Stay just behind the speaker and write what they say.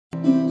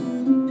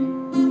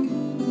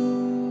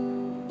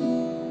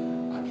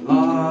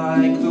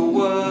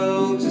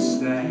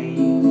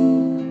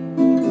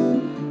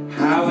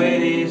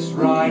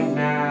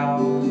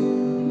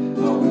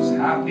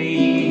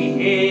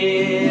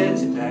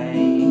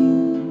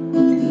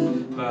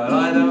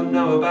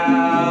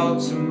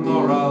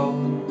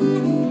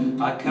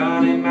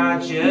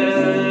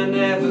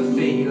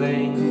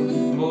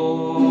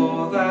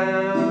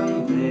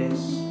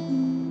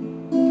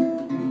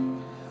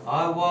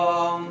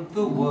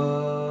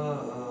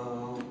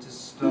world to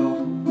stop.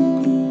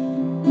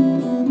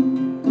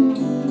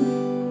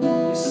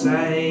 You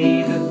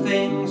say that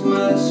things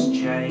must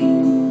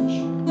change,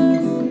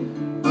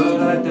 but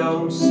I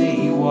don't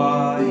see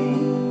why.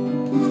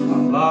 I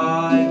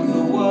like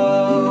the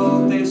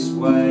world this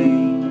way.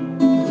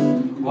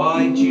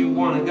 Why do you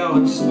want to go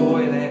and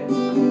spoil it?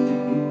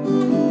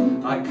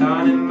 I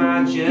can't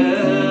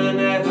imagine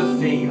ever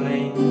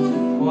feeling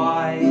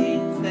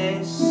quite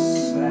this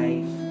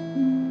safe.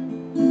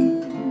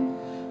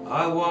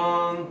 I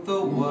want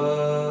the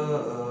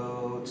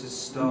world to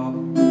stop.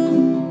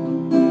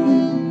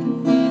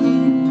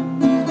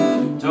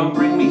 Don't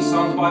bring me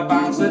songs by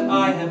bands that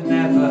I have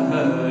never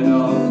heard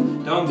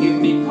of. Don't give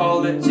me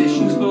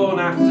politicians born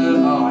after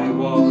I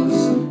was.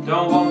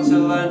 Don't want to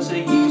learn to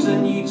use a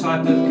new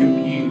type of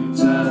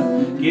computer.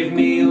 Give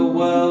me a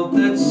world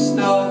that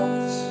stopped.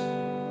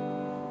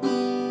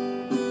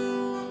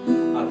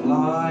 I'd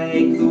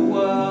like the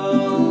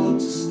world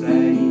to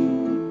stay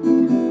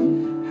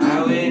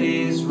how it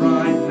is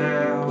right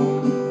now.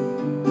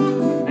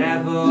 I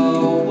never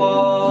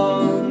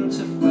want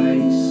to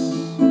face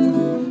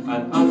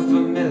an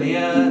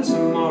unfamiliar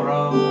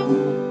tomorrow.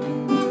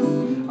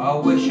 I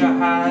wish I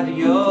had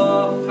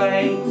your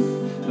faith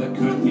that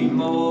could be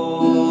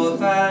more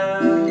than